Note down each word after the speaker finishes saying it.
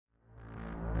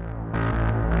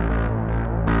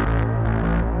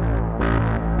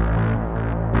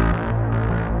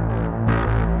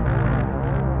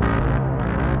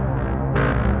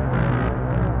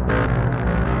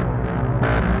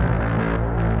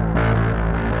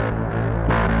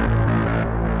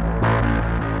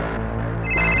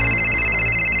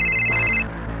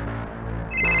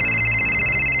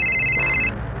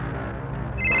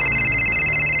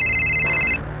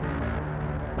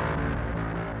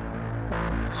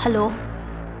Hello.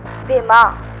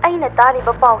 Bema, aina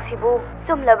tariba pausibu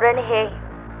sumlabrani he.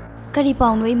 Kari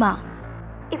paunu ima?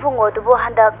 Ibungo dubu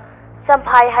handak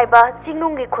samphai haiba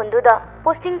jingnungi khunduda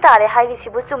posting tare hairi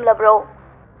sibu sumlabro.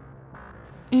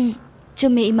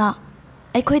 Chumme ima.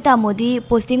 Aikhoi tamodi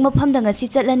posting mafamda ngasi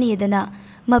chatlani dana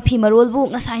mafi marolbu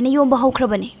ngasaina yomba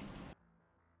haukrabani.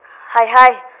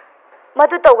 Hai.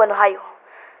 Madu tawganu hayu.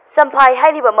 Samphai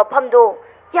hairiba mafamdo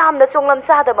yamna chonglam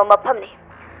sadaba mafamni.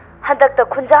 Handakta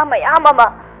khunja mayam ama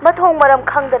mathong maram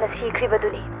khangdana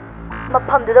sikribaduni.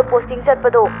 Mafamduda posting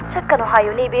chatpado chatkanu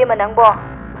hayu ni be manangbo.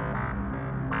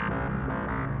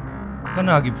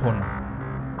 Kanagi phone?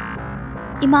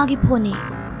 Imagi phone.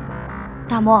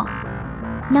 Tamo.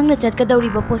 Nangna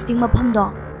chatkadawriba posting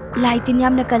mafamdo laitin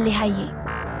yamna kalle hayi.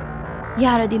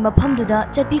 Yaradi mafamduda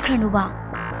chatpikhranu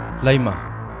Laima,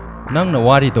 nangna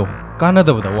warido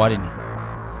kanadabada warini.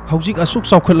 Haujik asuk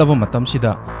saukhatlaba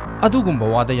matamsida adugumba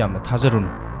wada yamna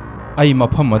thajarunu. Ai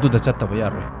mafam aduda chattaba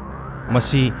yaroi.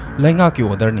 Masi laingaki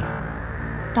order ni.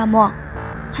 Tamo,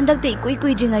 handakte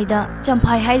ikui jingaida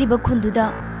champhai hairiba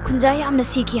khunduda khunja yamna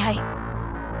siki hai.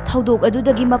 Thaudok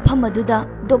adudagi mafam aduda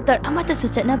doctor amata su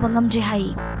chatnaba ngamdre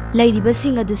hai. Lairiba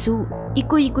sing adusu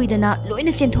ikui dana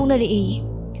loina chenthongnare e.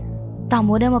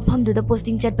 Tamo na mafamduda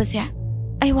posting chatpase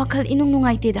ai wakhal inung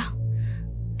nungaiteda.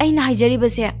 Aina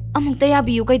haijaribase amukta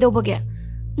yabiyu kaidobage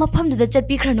mafamduda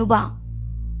chatpikhranu ba.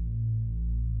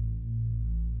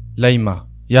 Laima,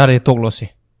 yare toklose.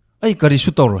 Ai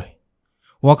karisu tawroi.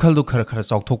 Wakhal du khara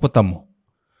chawthokpa tammo.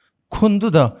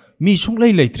 Khunduda mi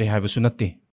sunglai leitre haibasu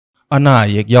natte. Ana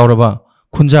yek yauraba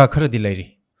khunja kharadi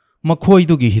lairi. Makhoi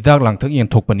dugi hidak langthak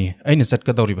yengthokpani aina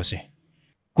chatkadawribase.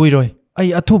 Kuiroi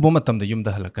ai athuba matamda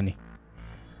yumda halakani.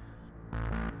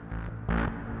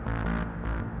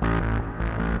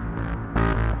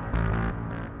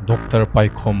 Doctor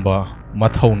Paikhomba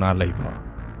Mathau na leiba.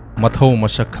 Mathau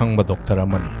masak khangba doctor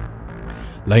amani.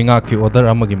 Lainga ki order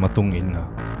amagi matung inna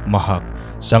mahak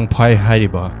sangphai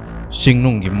hairiba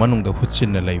singnungi manungda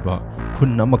hutsinna leiba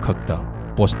khun amakhakta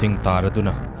posting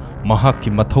taraduna mahak ki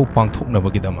mathau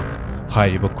pangthoknabagidamak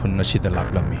hairiba khunna sida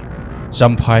laklami.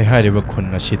 Samphai hairiba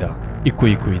khunna sida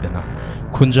ikui dana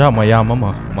khunja mayam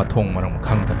ama mathong maram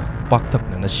khangdana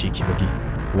paktakna na sikhibagi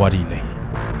wari lei.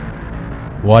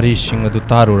 Wari sing adu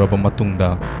taruraba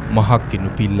matungda mahakki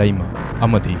nupi laima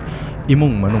amadi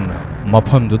imung manungna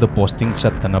mafamduda posting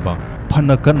chattanaba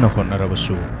phana kanna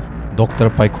honarabasu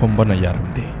Dr. Paikhomba na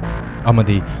yaramde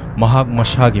amadi mahak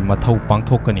masagi mathau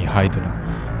pangthokani haiduna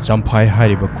champhai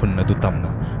hairiba khunna du tamna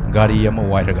gari ama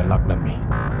wairaga laklami.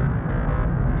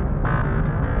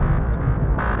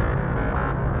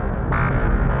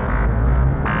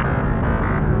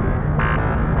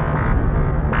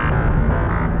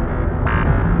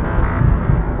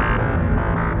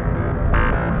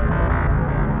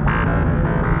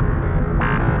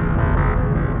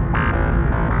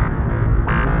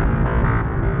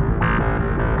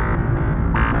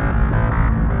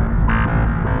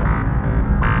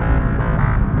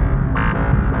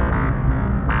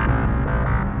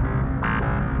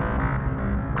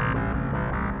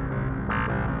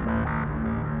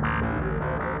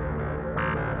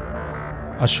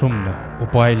 Asumna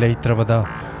upai leitrabada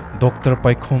Dr.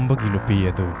 Paikhomba gi nupi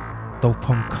adu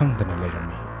tawpham khangdana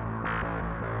leirami.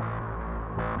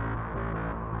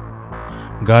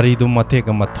 Gari du matek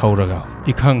ama thauraga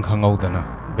ikhang khangaudana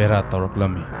bera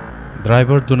tawraklami.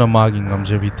 Driver duna magi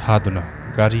ngamjabi thaduna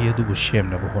gari adu bu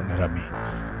shemna bu honarami.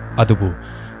 Adubu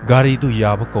gari du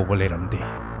yaba kawba leiramde.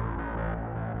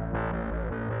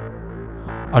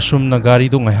 Asumna gari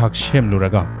du ngaihak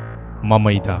shemluraga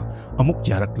mamaida amuk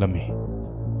yaraklami.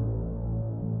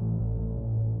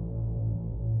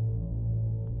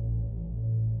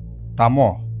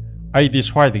 Tamo, I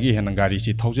diswide the Gihan Gari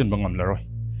 1000 Bangam Leroy.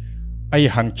 I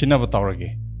han kinaba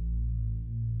taurage.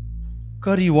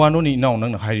 Kari wanoni now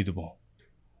nang haridubo.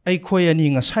 I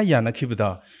koyaning a sayana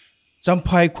kibida.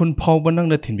 Jampai kun paubanang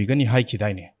the tinbigani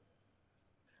haikidine.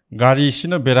 Gari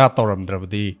sina beratoram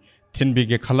drabdi,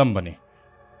 tinbige kalambani.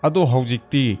 Ado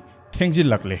haujikti, tengji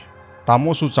lakle.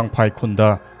 Tamosu Jampai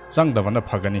kunda, Zang davana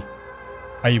pagani.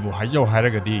 Aibu hajo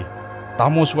haragadi,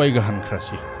 Tamos waigahan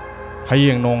krasi.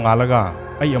 Hayeng no ngalaga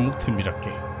ay amuk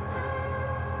thimirakke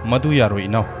madu yaroi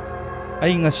naw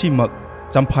ay ngasi mak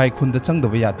champhai khunda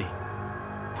changdaba yadi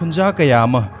khunja kaya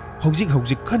ama hojik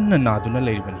khanna naduna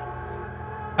leiribani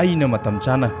aina matam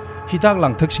chana hidak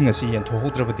langthak sing asi yen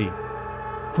thohudrabadi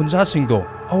khunja singdo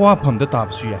awa phamda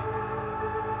tabsu ya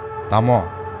tamo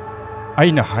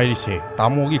aina hairise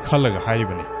tamo gi khalaga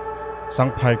hairibani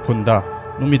sangphai khunda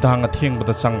numidang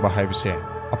athengbada changba haibse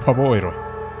afaba oiroi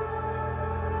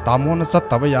Tamo na chat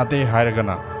taba yade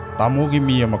hairagana Tamo gi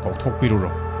mi ama kaw thokpiruro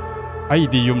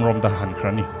ꯑꯩꯗꯤ ꯌꯨꯝꯔꯣꯝꯗ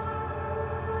ꯍꯟꯈ꯭ꯔꯅꯤ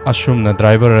ꯑꯁꯨꯝꯅ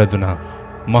driver ꯑꯗꯨꯅ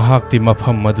ꯃꯍꯥꯛꯇꯤ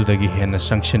ꯃꯐꯝ ꯑꯗꯨꯗꯒꯤ ꯍꯦꯟꯅ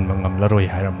ꯆꯪꯁꯤꯟꯕ ꯉꯝꯂꯔꯣꯏ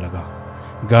ꯍꯥꯏꯔꯝꯂꯒ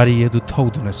ꯒꯥꯔꯤ ꯑꯗꯨ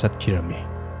ꯊꯧꯗꯨꯅ ꯆꯠꯈꯤꯔꯝꯃꯤ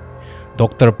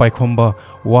ꯗꯣꯛꯇꯔ ꯄꯥꯏꯈꯣꯝꯕ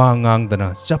ꯋꯥ ꯉꯥꯡꯗꯅ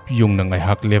ꯆꯞ ꯌꯨꯡꯅ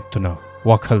ꯉꯥꯏꯍꯥꯛ ꯂꯦꯞꯇꯨꯅ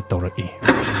ꯋꯥꯈꯜ ꯇꯧꯔꯛꯏ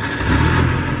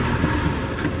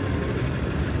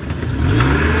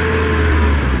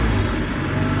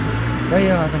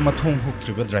ꯀꯌꯥꯗ ꯃꯊꯣꯡ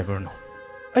ꯍꯨꯛꯇ꯭ꯔꯤꯕ ꯗ꯭ꯔꯥꯏꯚꯔꯅꯣ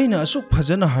ꯑꯩꯅ ꯑꯁꯨꯛ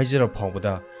ꯐꯖꯅ ꯍꯥꯏꯖꯔ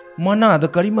ꯐꯥꯎꯕꯗ ꯃꯅꯥꯗ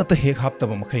ꯀꯔꯤꯃꯠꯇ ꯍꯦꯛ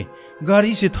ꯍꯥꯞꯇꯕ ꯃꯈꯩ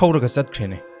ꯒꯥꯔꯤꯁꯤ ꯊꯧꯔꯒ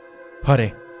ꯆꯠꯈ꯭ꯔꯦꯅꯦ ꯐꯔꯦ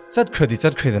ꯆꯠꯈ꯭ꯔꯗꯤ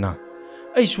ꯆꯠꯈ꯭ꯔꯦꯗꯅ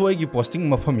ꯑꯩꯁꯨ ꯑꯩꯒꯤ ꯄꯣꯁꯇꯤꯡ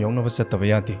ꯃꯐꯝ ꯌꯧꯅꯕ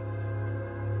ꯆꯠꯇꯕ ꯌꯥꯗꯦ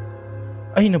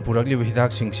ꯑꯩꯅ ꯄꯨꯔꯛꯂꯤꯕ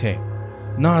ꯍꯤꯗꯥꯛꯁꯤꯡꯁꯦ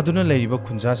ꯅꯥꯗꯨꯅ ꯂꯩꯔꯤꯕ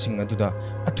ꯈꯨꯟꯖꯥꯁꯤꯡ ꯑꯗꯨꯗ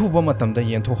ꯑꯊꯨꯕ ꯃꯇꯝꯗ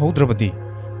ꯌꯦꯟꯊꯣꯛꯍꯧꯗ꯭ꯔꯕꯗꯤ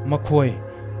ꯃꯈꯣꯏ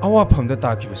ꯑꯋꯥꯐꯝꯗ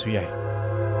ꯇꯥꯈꯤꯕꯁꯨ ꯌꯥꯏ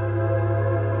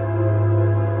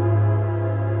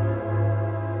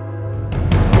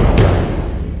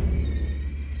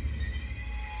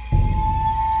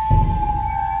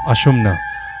ꯑꯁꯨꯝꯅ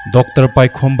ꯗꯣꯛꯇꯔ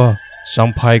ꯄꯥꯏꯈꯣꯝꯕ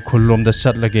ꯆꯝꯐꯥꯏ ꯈꯨꯜꯂꯣꯝꯗ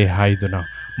ꯆꯠꯂꯒꯦ ꯍꯥꯏꯗꯨꯅ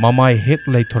ꯃꯃꯥꯏ ꯍꯦꯛ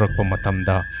ꯂꯩꯊꯣꯔꯛꯄ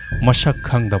ꯃꯇꯝꯗ ꯃꯁꯛ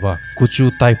ꯈꯪꯗꯕ ꯀꯨꯆꯨ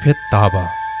ꯇꯥꯏꯐꯦꯠ ꯇꯥꯕ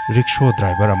ꯔꯤꯛꯁꯣ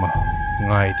ꯗ꯭ꯔꯥꯏꯚꯔ ꯑꯃ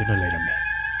ꯉꯥꯏꯗꯨꯅ ꯂꯩꯔꯝꯃꯤ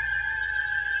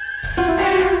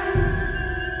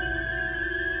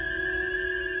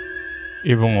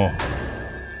ꯏꯕꯨꯡꯉꯣ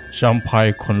ꯆꯝꯐꯥꯏ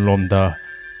ꯈꯨꯟꯂꯣꯝꯗ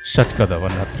ꯆꯠꯀꯗꯕ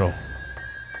ꯅꯠꯇ꯭ꯔꯣ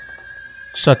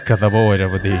ꯆꯠꯀꯗꯕ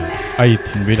ꯑꯣꯏꯔꯕꯗꯤ ꯑꯩ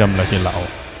ꯊꯤꯟꯕꯤꯔꯝꯂꯒꯦ ꯂꯥꯛꯑꯣ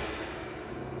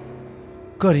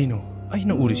ꯀꯔꯤꯅꯣ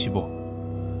ꯑꯩꯅ ꯎꯔꯤꯁꯤꯕꯣ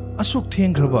ꯑꯁꯨꯛ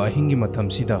ꯊꯦꯡꯈ꯭ꯔꯕ ꯑꯍꯤꯡꯒꯤ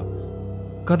ꯃꯇꯝꯁꯤꯗ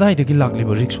ꯀꯗꯥꯏꯗꯒꯤ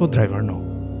ꯂꯥꯛꯂꯤꯕ ꯔꯤꯛꯁꯣ ꯗ꯭ꯔꯥꯏꯚꯔꯅꯣ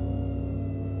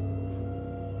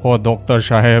ꯍꯣ ꯗꯣꯛꯇꯔ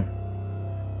ꯁꯥꯍꯦꯕ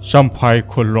ꯆꯝꯐꯥꯏ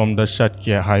ꯈꯨꯜꯂꯣꯝꯗ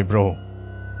ꯆꯠꯀꯦ ꯍꯥꯏꯕ꯭ꯔꯣ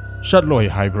ꯆꯠꯂꯣꯏ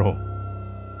ꯍꯥꯏꯕ꯭ꯔꯣ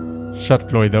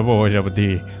ꯆꯠꯂꯣꯏꯗꯕ ꯑꯣꯏꯔꯕꯗꯤ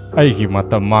ꯑꯩꯒꯤ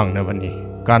ꯃꯇꯝ ꯃꯥꯡꯅꯕꯅꯤ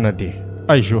ꯀꯥꯟꯅꯗꯦ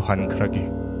ꯑꯩꯁꯨ ꯍꯟꯈ꯭ꯔꯒꯦ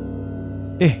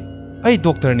ꯑꯦ ꯑꯩ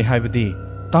ꯗꯣꯛꯇꯔꯅꯤ ꯍꯥꯏꯕꯗꯤ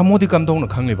ꯇꯥꯃꯣꯗꯤ ꯀꯝꯗꯧꯅ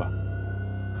ꯈꯪꯂꯤꯕ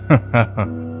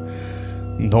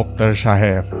ꯗꯣꯛꯇꯔ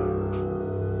ꯁꯥꯍꯦꯕ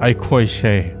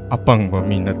ꯑꯩꯈꯣꯏꯁꯦ ꯑꯄꯪꯕ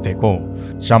ꯃꯤ ꯅꯠꯇꯦꯀꯣ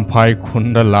ꯆꯝꯐꯥꯏ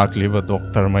ꯈꯨꯟꯗ ꯂꯥꯛꯂꯤꯕ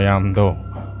ꯗꯣꯛꯇꯔ ꯃꯌꯥꯝꯗꯣ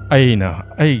ꯑꯩꯅ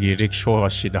ꯑꯩꯒꯤ ꯔꯤꯛꯁꯣ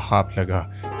ꯑꯁꯤꯗ ꯍꯥꯞꯂꯒ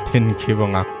ꯊꯤꯟꯈꯤꯕ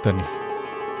ꯉꯥꯛꯇꯅꯤ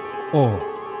ꯑꯣ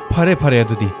ꯐꯔꯦ ꯐꯔꯦ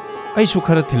ꯑꯗꯨꯗꯤ ꯑꯩꯁꯨ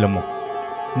ꯈꯔ ꯊꯤꯜꯂꯝꯃꯣ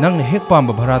ꯅꯪꯅ ꯍꯦꯛ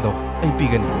ꯄꯥꯝꯕ ꯚꯔꯥꯗꯣ ꯑꯩ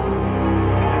ꯄꯤꯒꯅꯤ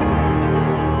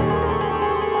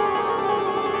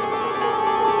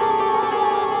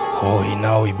ꯍꯣꯏ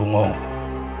ꯏꯅꯥꯎ ꯏꯕꯨꯡꯉꯣ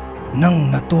ꯅꯪ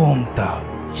ꯅꯇꯣꯝꯇ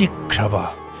ꯆꯤꯛꯈ꯭ꯔꯕ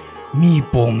ꯃꯤ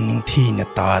ꯄꯣꯝ ꯅꯤꯡꯊꯤꯅ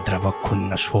ꯇꯥꯗ꯭ꯔꯕ ꯈꯨꯟ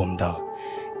ꯑꯁꯣꯝꯗ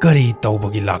ꯀꯔꯤ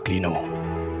ꯇꯧꯕꯒꯤ ꯂꯥꯛꯂꯤꯅꯣ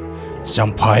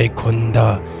ꯆꯝꯐꯥꯏ ꯈꯨꯟꯗ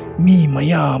ꯃꯤ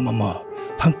ꯃꯌꯥꯝ ꯑꯃ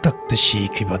ꯍꯟꯇꯛꯇ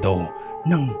ꯁꯤꯈꯤꯕꯗꯣ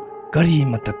ꯅꯪ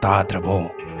ꯀꯔꯤꯃꯠꯇ ꯇꯥꯗ꯭ꯔꯕꯣ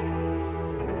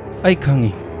ꯑꯩ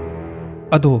ꯈꯪꯉꯤ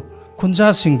ꯑꯗꯣ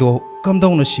ꯈꯨꯟꯖꯥꯁꯤꯡꯗꯣ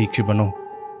ꯀꯝꯗꯧꯅ ꯁꯤꯈ꯭ꯔꯤꯕꯅꯣ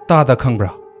ꯇꯥꯗ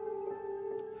ꯈꯪꯕ꯭ꯔꯥ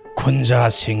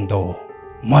ꯈꯨꯟꯖꯥꯁꯤꯡꯗꯣ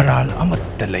ꯃꯔꯥꯜ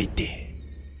ꯑꯃꯠꯇ ꯂꯩꯇꯦ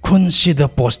ꯈꯨꯟꯁꯤꯗ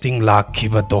ꯄꯣꯁꯇꯤꯡ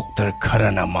ꯂꯥꯛꯈꯤꯕ ꯗꯣꯛꯇꯔ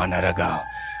ꯈꯔꯅ ꯃꯥꯟꯅꯔꯒ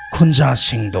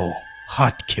ꯈꯨꯟꯖꯥꯁꯤꯡꯗꯣ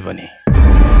ꯍꯥꯠꯈꯤꯕꯅꯤ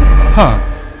ꯍꯥ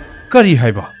ꯀꯔꯤ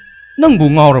ꯍꯥꯏꯕ ꯅꯪꯕꯨ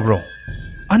ꯉꯥꯎꯔꯕ꯭ꯔꯣ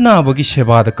ꯑꯅꯥꯕꯒꯤ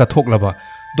ꯁꯦꯕꯥꯗ ꯀꯠꯊꯣꯛꯂꯕ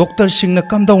ꯗꯣꯛꯇꯔꯁꯤꯡꯅ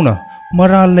ꯀꯝꯗꯧꯅ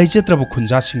ꯃꯔꯥꯜ ꯂꯩꯖꯗ꯭ꯔꯕ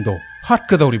ꯈꯨꯟꯖꯥꯁꯤꯡꯗꯣ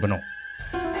ꯍꯥꯠꯀꯗꯧꯔꯤꯕꯅꯣ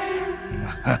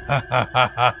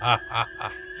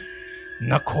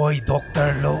ꯅꯈꯣꯏ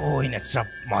ꯗꯣꯛꯇꯔ ꯂꯣꯏꯅ ꯆꯞ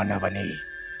ꯃꯥꯟꯅꯕꯅꯤ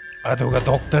ꯑꯗꯨꯒ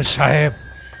ꯗꯣꯛꯇꯔ ꯁꯥꯍꯦꯕ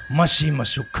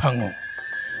ꯃꯁꯤꯃꯁꯨ ꯈꯪꯉꯨ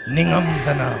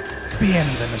ꯅꯤꯡꯉꯝꯗꯅ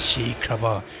ꯄꯦꯟꯗꯅ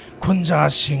ꯁꯤꯈ꯭ꯔꯕ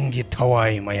ꯈꯨꯟꯖꯥꯁꯤꯡꯒꯤ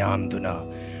ꯊꯋꯥꯏ ꯃꯌꯥꯝꯗꯨꯅ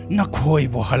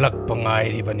ꯅꯈꯣꯏꯕꯨ ꯍꯜꯂꯛꯄ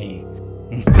ꯉꯥꯏꯔꯤꯕꯅꯤ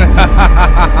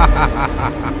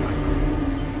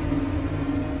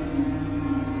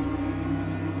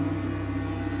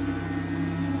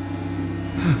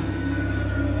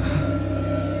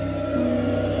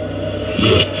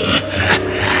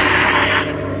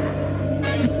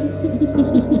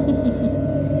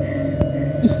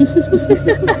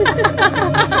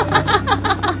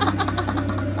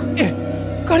ꯑꯦ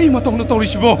ꯀꯔꯤ ꯃꯇꯧꯅ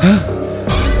ꯇꯧꯔꯤꯁꯤꯕꯣ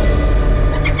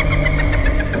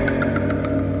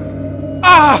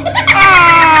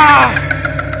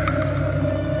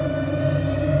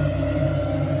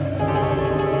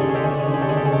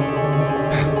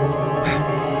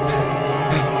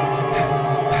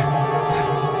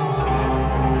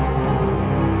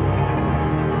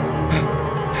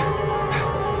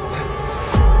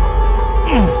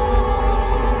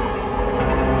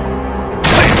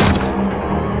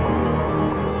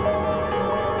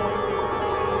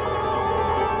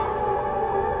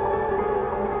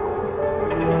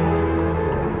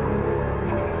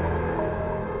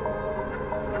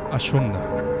ꯑꯁꯨꯝꯅ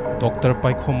ꯗꯣꯛꯇꯔ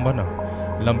ꯄꯥꯏꯈꯣꯝꯕꯅ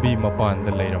ꯂꯝꯕꯤ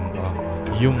ꯃꯄꯥꯟꯗ ꯂꯩꯔꯝꯕ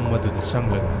ꯌꯨꯝ ꯑꯗꯨꯗ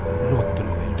ꯆꯪꯂꯒ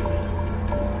ꯂꯣꯠꯇꯨꯅ ꯂꯩꯔꯝꯃꯤ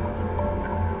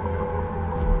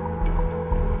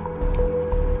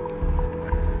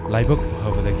ꯂꯥꯏꯕꯛ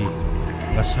ꯐꯕꯗꯒꯤ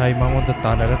ꯉꯁꯥꯏ ꯃꯉꯣꯟꯗ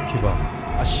ꯇꯥꯟꯅꯔꯛꯈꯤꯕ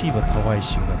ꯑꯁꯤꯕ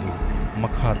ꯊꯋꯥꯏꯁꯤꯡ ꯑꯗꯨ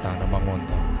ꯃꯈꯥ ꯇꯥꯅ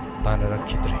ꯃꯉꯣꯟꯗ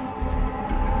ꯇꯥꯟꯅꯔꯛꯈꯤꯗ꯭ꯔꯦ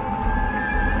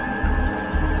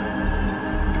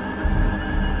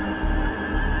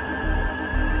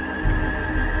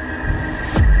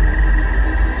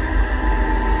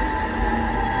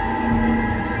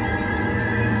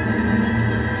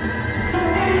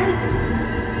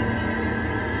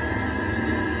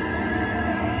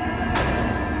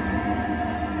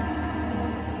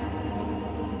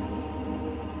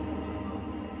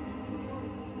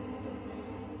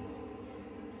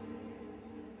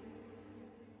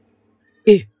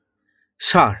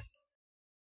Sar.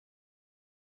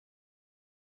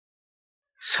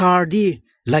 Sardi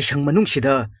laisang manung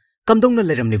sida kamdong na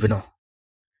leram libano.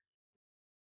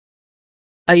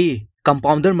 Ay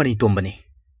compounder mani tombani.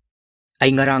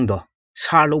 Ay ngarang do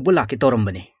sar lobo laki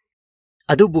torambani.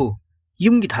 Adubu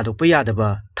yumgi thadok pa yadaba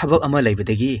thabak ama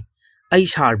laibadagi ay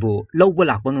sarbu lobo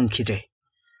lakpa ngamkhidre.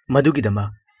 Madugidama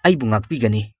ay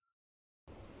bungakpigani.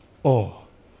 Oh.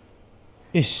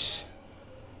 Ish.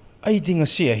 Ay di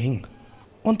ngasi ahing.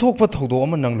 Onthok pa thawdo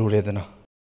ama nangluredana.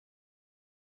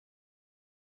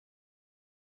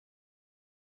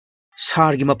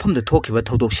 Sargi mafamda thokiba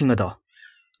thawdoksing ado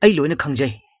ay loina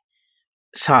khangjai.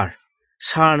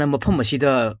 Sarna mafam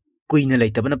asida kuina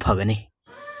leitabana phagani.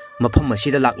 Mafam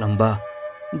asida laklamba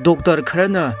doctor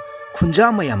kharana khunja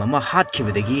mayam ama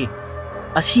hatkibadagi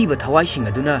asiba thawaising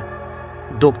aduna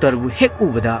doctor bu hek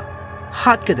ubada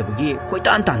hatkadabagi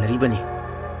koitan tanaribani.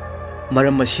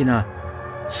 Maram asina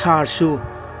sarsu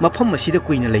mafam asida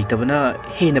kuina leitabana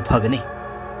hena phagani.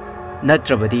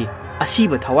 Natrabadi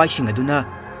asiba thawaising aduna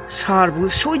sarbu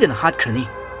soidana hatkrani.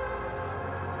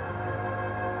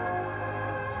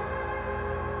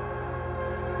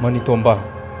 Manitomba,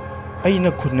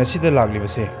 aina khudna sida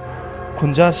laglibase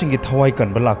khunja singi thawai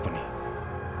kanba lakpani.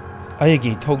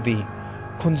 Aigi thogdi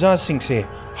khunja singse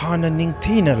hana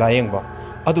ningthina layengba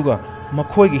aduga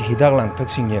makhoigi hidak langthak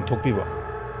sing yen thokpiba.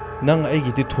 Nang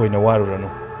aigi di thoina waruranu.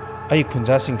 Ai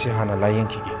khunja singse hana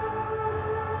layengkhigi.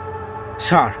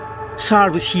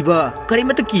 Sarbu siba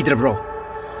karimata kidrabro.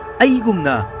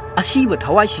 Aigumna asiba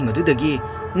thawai sing adudagi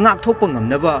ngak thokpa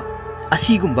ngamnaba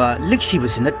asigumba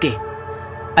liksibasu natte.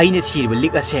 Aina siriba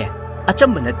lik ase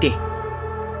achamba natte.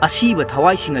 Asiba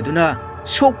thawai sing aduna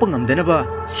sokpa ngamdanaba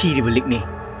siriba likni.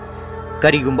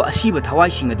 Karigumba asiba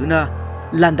thawai sing aduna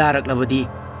landaraklabadi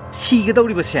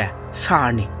sigadawribase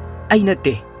sarni ai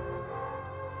natte.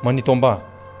 Manitomba,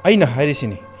 aina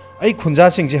hairisini. Ai khunja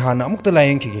singje hana amukta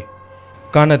layengkhigi.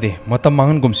 Kanade matam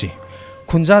mangangumsi.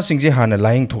 Khunja singje hana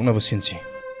layeng thoknaba sinsi.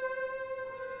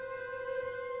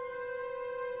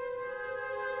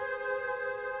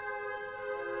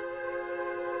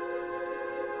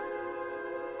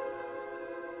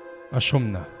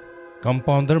 Ashomna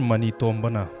compounder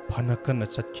Manitombana Panakana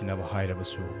Chatkina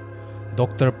Hairabasu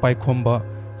Dr. Paikomba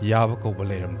Yava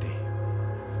Kobaleramde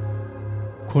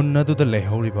Kunadu the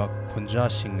Lehoriba Kunja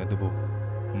Singadubu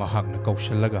Mahagna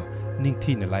Kaushalaga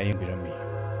Ningtina Laying Birami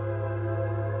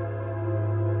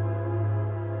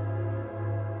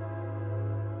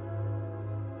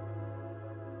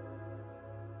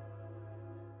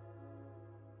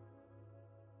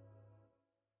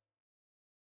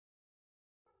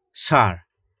Sar,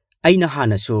 aina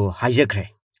hana su haijakre.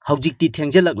 Haujikti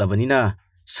thengjalaklanina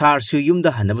sar su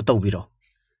yumda hanaba tawbiro.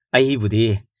 Ai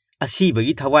budi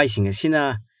asibagi thawai sing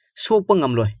asina sokpa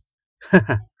ngamloi.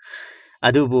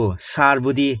 Adubu sar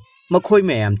budi makhoi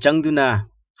mayam changduna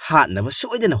hatnaba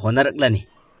soidana honaraklani.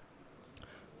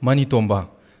 Manitomba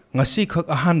ngasi khak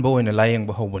ahanba oina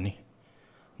layengba hobani.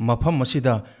 Mafam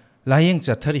masida layeng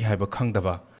chathari haiba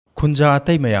khangdaba khunja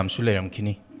atai mayam su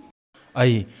leramkhini.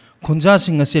 Ai khunja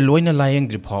sing ase loina layeng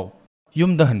driphaw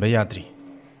yumda hanba yadri.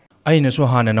 Aina so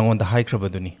hana nangonda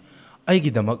haikrabaduni.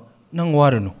 Aigidamak nang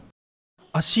warunu.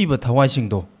 Asiba thawai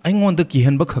singdo aingonda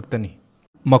kihanba khaktani.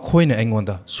 Makhoina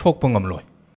aingonda sokpa ngamloi.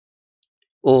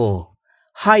 Oh,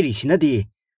 hairi sinadi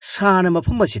sana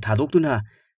mafam asi thadoktuna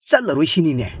challaroi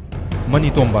sinine.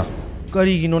 Manitomba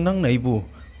karigino nang naibu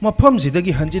mafam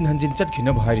sidagi hanjin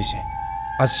chatkhinaba hairise.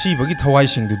 Asibagi thawai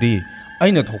singdudi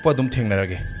aina thokpa dum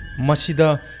thengnarage.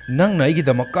 Masida nang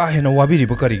naigidama ka hena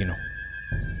wabiriba karigino.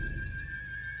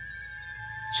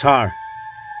 Sar,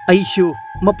 aishu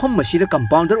mafam masida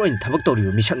compounder oin thabak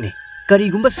tawriba misakni.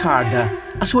 Karigumba sarda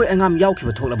asoi angam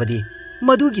yaukhiba thoklabadi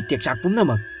madugi tekchak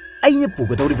pumnamak aina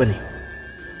pugadawribani.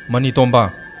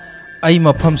 Manitomba ai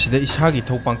mafam sida isagi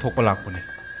thopang thokpa lakpune.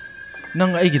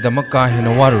 Nang aigidama ka hena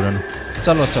waruranu.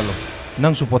 Chalo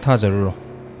nang su potha jaruro.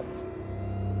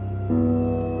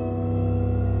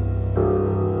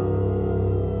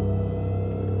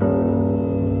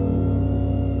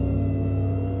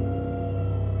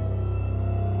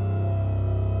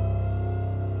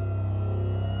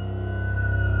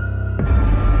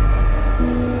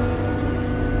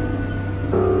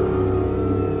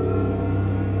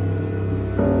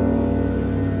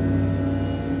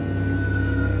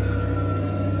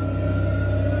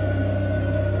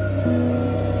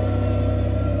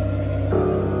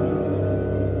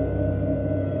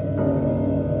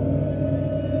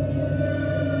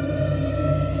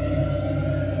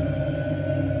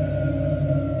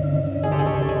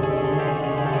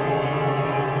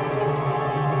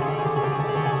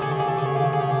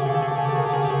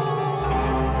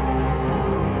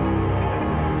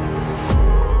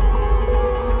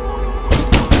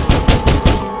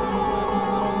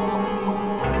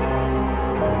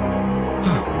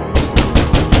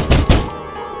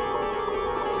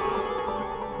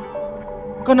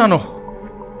 Kanano?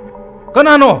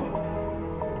 Kanano?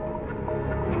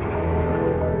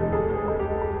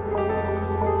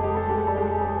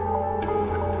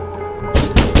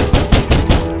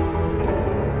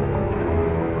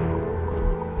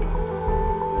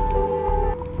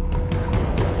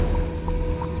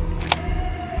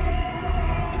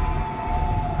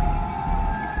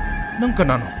 Nang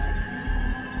kanano?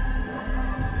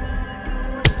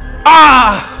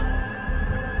 Ah!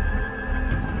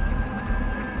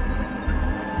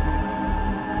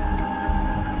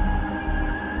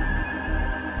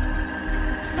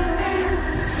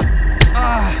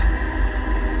 Ah!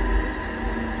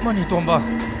 Mani tomba,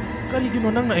 karigino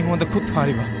nang na ingonda khut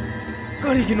thariba.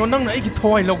 Karigino nang na igi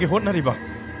thawai loge hotnariba.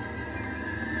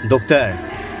 Doctor,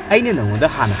 aina nangonda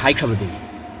hana haikhabadi.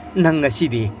 Nang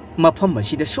ngasidi mafam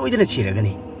masida soidana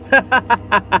siragani.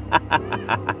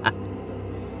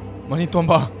 Mani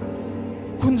tomba,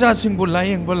 kunja singbu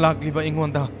layeng ba lagliba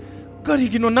ingonda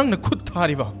karigino nang na khut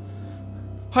thariba.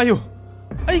 Hayo,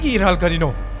 aigi iral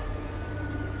karino.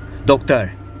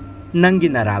 Doctor, nangi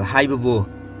naral haibabu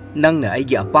nang na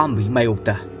aigi apambi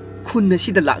mayokta kunna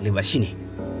sida lagliba sini.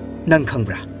 Nang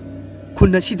khangbra,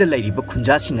 kunna sida lairiba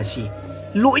kunja singasi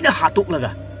loina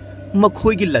hatoklaga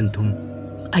makhoigi lanthum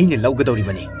aina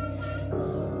laugadoribani.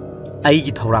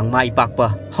 Aigi thorang mai pakpa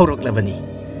horoklabani.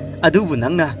 Adubu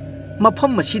nangna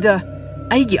mafam masida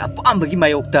aigi apambagi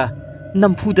mayokta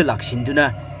nampuda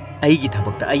laksinduna aigi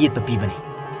thabakta ayetpa pibani.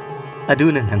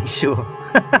 Aduna nangsu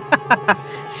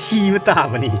siba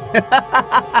tabani.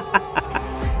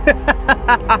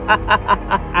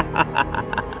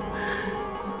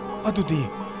 Adudi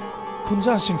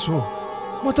kunja singsu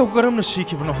matau karamna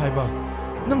sikibano haiba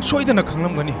nang soidana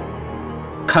khanglamgani.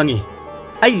 Khangi,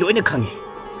 ai loina khangi.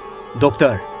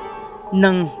 Doctor,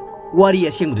 nang wari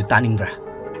asengdu taningbra.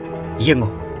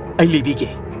 Yengo, ai libige.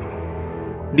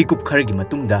 Mikup kharagi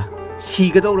matungda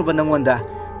sigadoraba nangwanda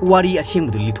wari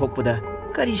asengdu lithokpada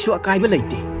karisu akaiba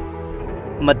leite.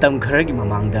 Matam kharagi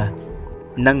mamangda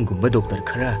nangumba doctor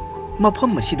khara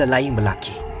mafam masida layingba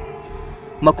lakhi.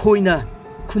 Makhoina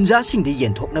kunja singde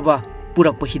yenthoknaba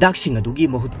purakpa hidak sing adugi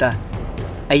mahutta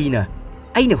aina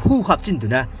hu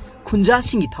hapchinduna kunja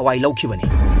singi thawai laukhibani.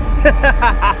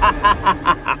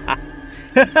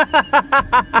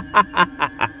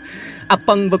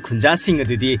 Apangba kunja sing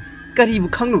adudi karibu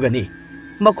khanglugani.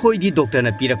 Makhoidi doctor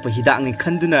na pirakpa hidak ni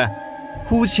khanduna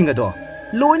hu sing ado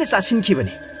loina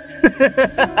chasinkhibani.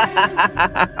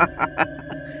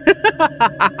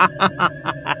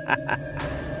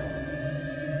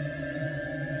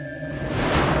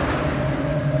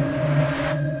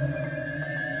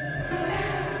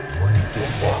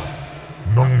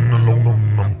 Nang nalonam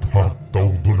nang thak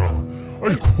tawduna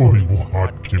ay khoi bu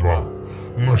hat kiba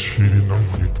ngashiri nang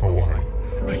gi thawai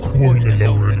ay khoi na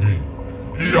lawrani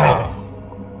ya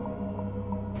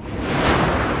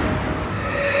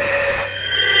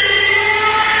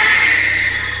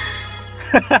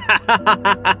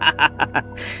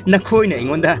Nakhoina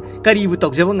ingonda karibu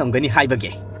tawjaba ngamgani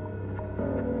haibage.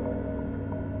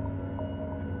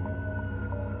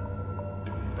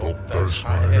 Doctor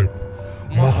Sahib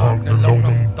mahak na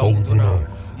lawnam tawduna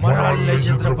maral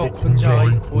lejadraba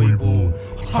khunjai khoibu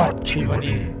hat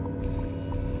khibani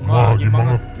magi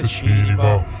mangapta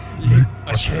siriba lik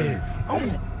ase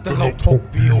amukta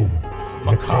lauthokpiyo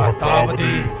makha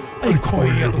tabadi ai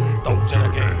khoi adum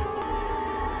tawjarage.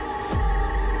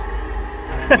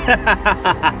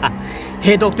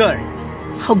 Hey doctor,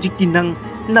 haujikti nang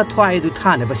na thwai du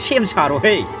thana ba sem saro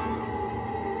hey.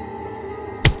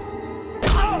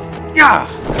 Ya!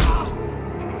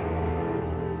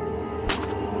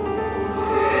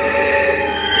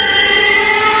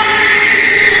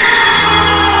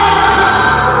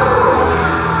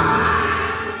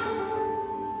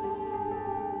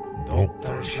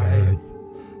 Doctor Sahib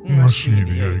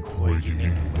ngashiri ay khoi gi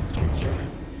ningba tawjare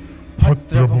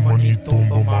Patraba mani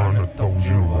tomba mana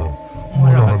tawjirwa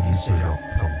maragi saya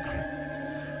phamkre.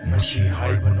 Nasi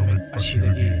haiba numit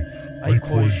asidagi ay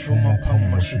khoi suma pham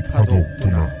masi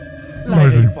thadokduna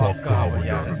lairai pakawa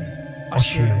yarani.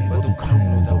 Asengba du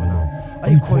khangludabana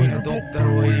ay khoi na doctor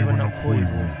oiribana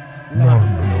khoibu lan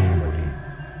na lawbani.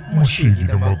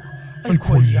 Masigidamak ay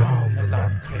khoi yamna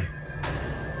lankre.